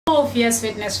Fierce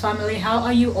Fitness family, how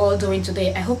are you all doing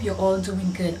today? I hope you're all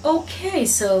doing good. Okay,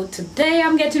 so today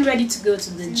I'm getting ready to go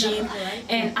to the gym,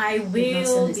 and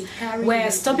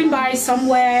we're stopping by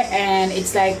somewhere, and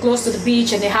it's like close to the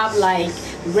beach, and they have like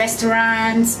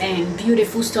restaurants and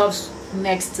beautiful stuff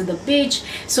next to the beach.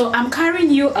 So I'm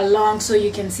carrying you along so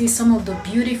you can see some of the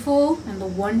beautiful and the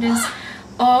wonders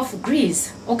of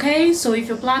Greece. Okay, so if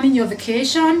you're planning your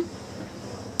vacation,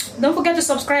 don't forget to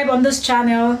subscribe on this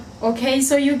channel, okay,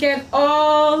 so you get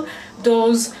all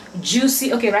those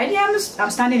juicy. Okay, right here I'm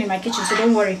standing in my kitchen, so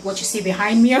don't worry what you see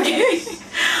behind me, okay?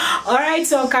 All right,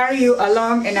 so I'll carry you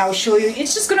along and I'll show you.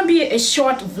 It's just gonna be a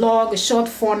short vlog, a short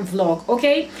fun vlog,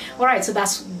 okay? All right, so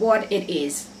that's what it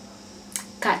is.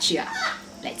 Catch ya.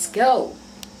 Let's go.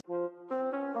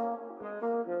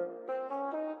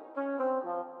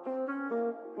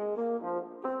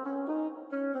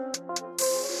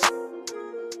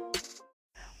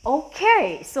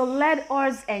 Okay, so let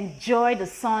us enjoy the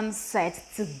sunset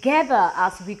together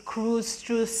as we cruise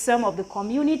through some of the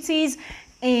communities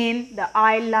in the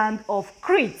island of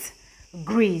Crete,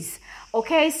 Greece.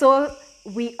 Okay, so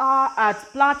we are at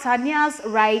Platanias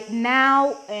right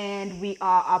now, and we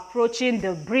are approaching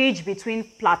the bridge between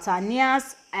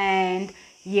Platanias and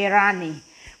Hierani.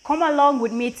 Come along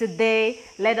with me today.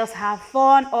 Let us have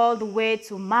fun all the way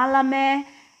to Maleme.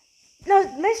 No,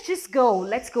 let's just go.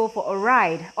 Let's go for a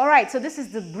ride. All right, so this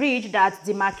is the bridge that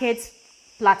demarcates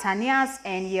Platanias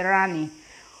and Hierani.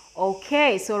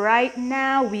 Okay, so right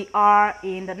now we are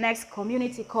in the next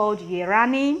community called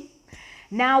Hierani.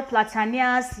 Now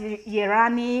Platanias,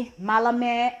 Hierani,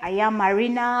 Maleme, Aya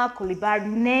Marina, Kolibar,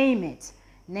 name it.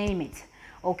 Name it.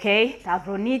 Okay,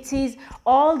 Tavronitis,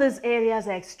 all these areas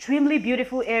are extremely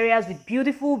beautiful areas with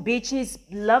beautiful beaches,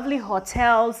 lovely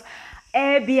hotels,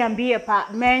 Airbnb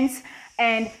apartments,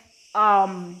 and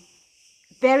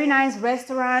very nice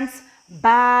restaurants,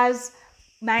 bars,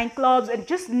 nightclubs, and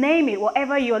just name it.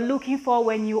 Whatever you're looking for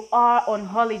when you are on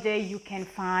holiday, you can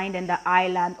find in the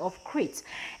island of Crete.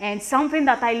 And something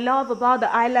that I love about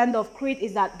the island of Crete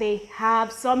is that they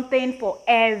have something for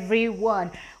everyone.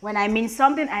 When I mean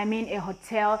something, I mean a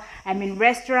hotel, I mean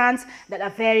restaurants that are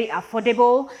very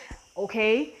affordable,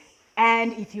 okay?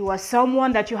 And if you are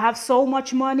someone that you have so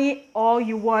much money, all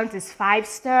you want is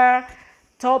 5-star,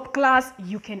 top class,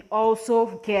 you can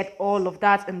also get all of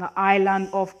that in the island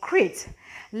of Crete.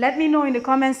 Let me know in the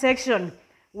comment section,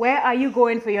 where are you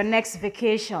going for your next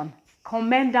vacation?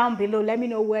 Comment down below. Let me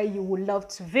know where you would love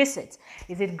to visit.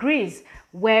 Is it Greece?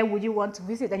 Where would you want to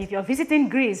visit? And if you're visiting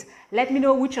Greece, let me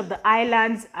know which of the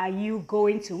islands are you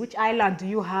going to? Which island do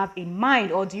you have in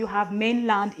mind, or do you have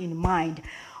mainland in mind?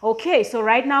 Okay, so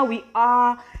right now we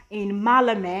are in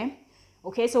Maleme.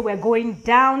 Okay, so we're going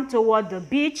down toward the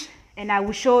beach, and I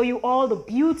will show you all the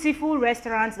beautiful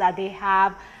restaurants that they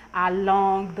have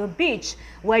along the beach,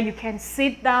 where you can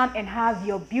sit down and have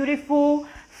your beautiful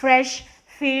fresh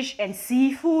fish and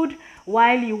seafood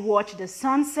while you watch the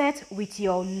sunset with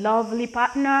your lovely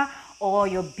partner or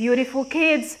your beautiful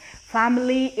kids,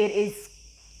 family. It is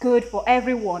good for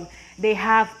everyone. They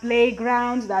have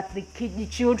playgrounds that the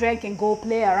children can go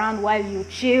play around while you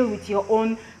chill with your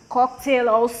own cocktail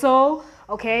also.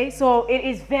 Okay, so it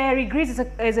is very, Greece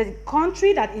is a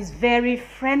country that is very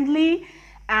friendly,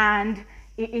 and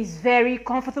it is very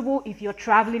comfortable if you're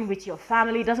traveling with your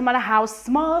family. It doesn't matter how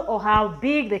small or how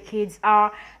big the kids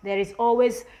are, there is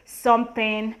always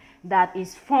something that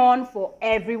is fun for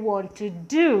everyone to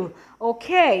do.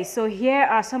 Okay, so here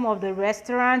are some of the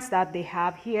restaurants that they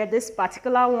have here. This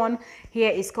particular one here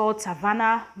is called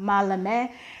Taverna Maleme,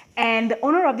 and the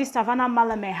owner of this Taverna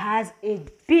Maleme has a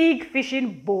big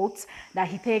fishing boat that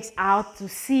he takes out to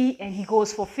sea, and he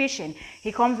goes for fishing.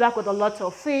 He comes back with a lot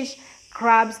of fish,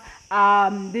 crabs,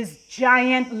 these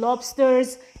giant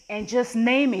lobsters, and just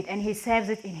name it, and he serves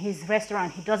it in his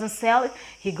restaurant. He doesn't sell it,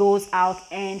 he goes out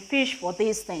and fish for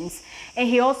these things. And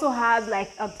he also has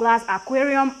like a glass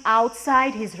aquarium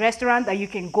outside his restaurant that you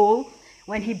can go.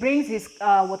 When he brings his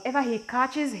whatever he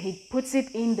catches, he puts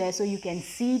it in there so you can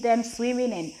see them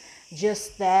swimming and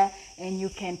just there, and you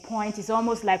can point. It's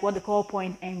almost like what they call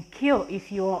point and kill.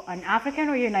 If you're an African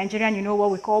or you're Nigerian, you know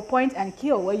what we call point and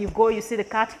kill, where you go, you see the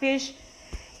catfish,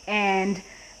 and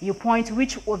you point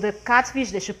which of the catfish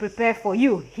they should prepare for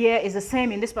you. Here is the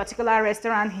same. In this particular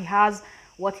restaurant, he has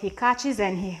what he catches,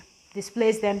 and he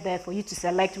displays them there for you to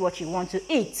select what you want to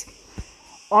eat.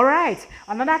 All right,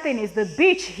 another thing is the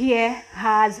beach here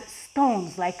has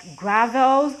stones like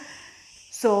gravels,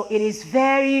 so it is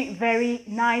very, very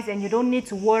nice, and you don't need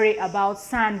to worry about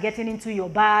sand getting into your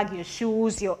bag, your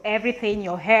shoes, your everything,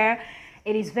 your hair.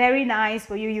 It is very nice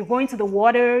for you. You go into the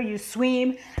water, you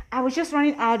swim. I was just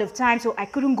running out of time, so I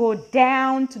couldn't go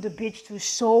down to the beach to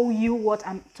show you what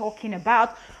I'm talking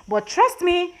about. But trust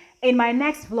me, in my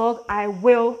next vlog, I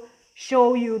will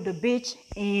show you the beach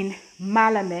in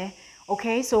Maleme.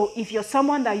 Okay, so if you're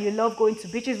someone that you love going to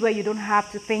beaches where you don't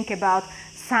have to think about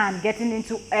sand getting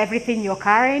into everything you're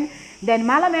carrying, then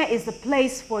Maleme is the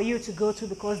place for you to go to,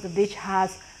 because the beach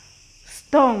has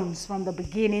stones from the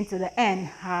beginning to the end,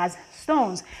 has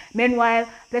stones. Meanwhile,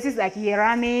 places like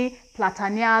Yerani,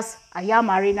 Platanias, Aya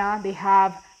Marina, they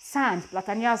have sand.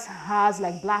 Platanias has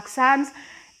like black sands.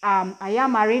 Aya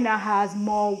Marina has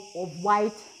more of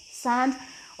white sand.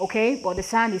 Okay, but the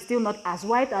sand is still not as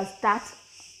white as that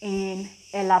in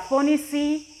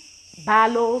Elafonisi,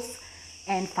 Balos,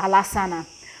 and Falasana.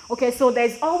 Okay, so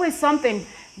there's always something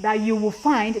that you will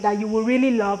find that you will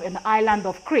really love in the island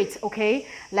of Crete. Okay,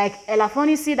 like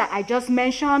Elafonisi that I just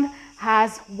mentioned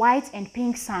has white and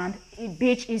pink sand. The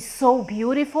beach is so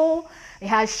beautiful. It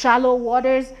has shallow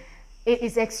waters. It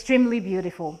is extremely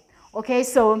beautiful. Okay,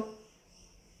 so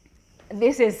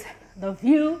this is the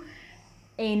view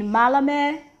in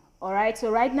Maleme. All right,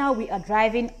 so right now we are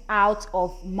driving out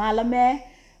of Maleme.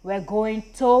 We're going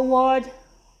toward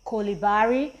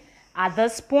Kolibari at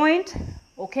this point.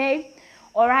 Okay,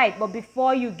 all right, but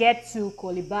before you get to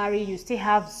Kolibari, you still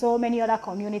have so many other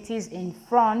communities in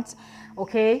front.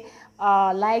 Okay,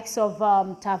 likes of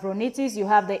Tavronitis. You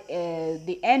have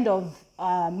the end of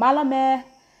Maleme.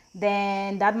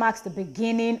 Then that marks the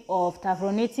beginning of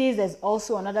Tavronitis. There's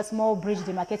also another small bridge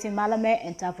demarcating Maleme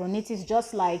and Tavronitis,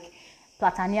 just like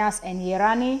Platanias and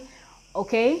Yerani.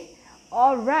 Okay,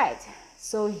 all right,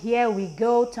 so here we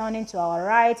go, turning to our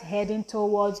right, heading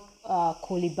towards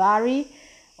Kolibari.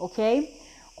 Okay,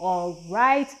 all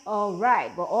right,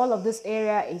 but all of this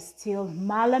area is still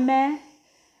Maleme.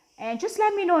 And just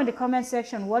let me know in the comment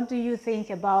section, what do you think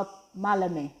about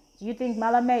Maleme? Do you think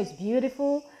Maleme is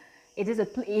beautiful? Is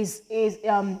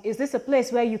this a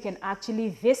place where you can actually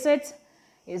visit?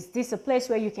 Is this a place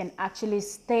where you can actually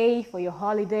stay for your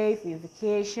holiday, for your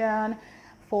vacation,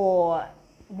 for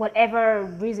whatever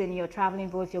reason you're traveling,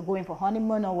 both you're going for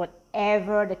honeymoon or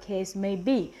whatever the case may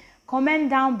be? Comment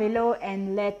down below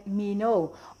and let me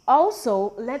know.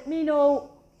 Also, let me know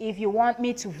if you want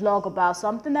me to vlog about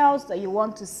something else that you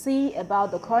want to see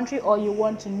about the country, or you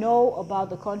want to know about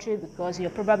the country because you're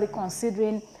probably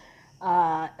considering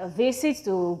a visit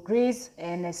to Greece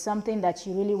and it's something that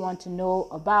you really want to know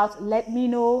about. Let me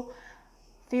know.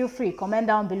 Feel free, comment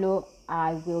down below.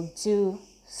 I will do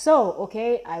so.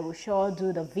 Okay, I will sure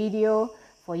do the video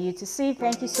for you to see.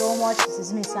 Thank you so much. This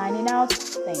is me signing out.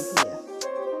 Thank you.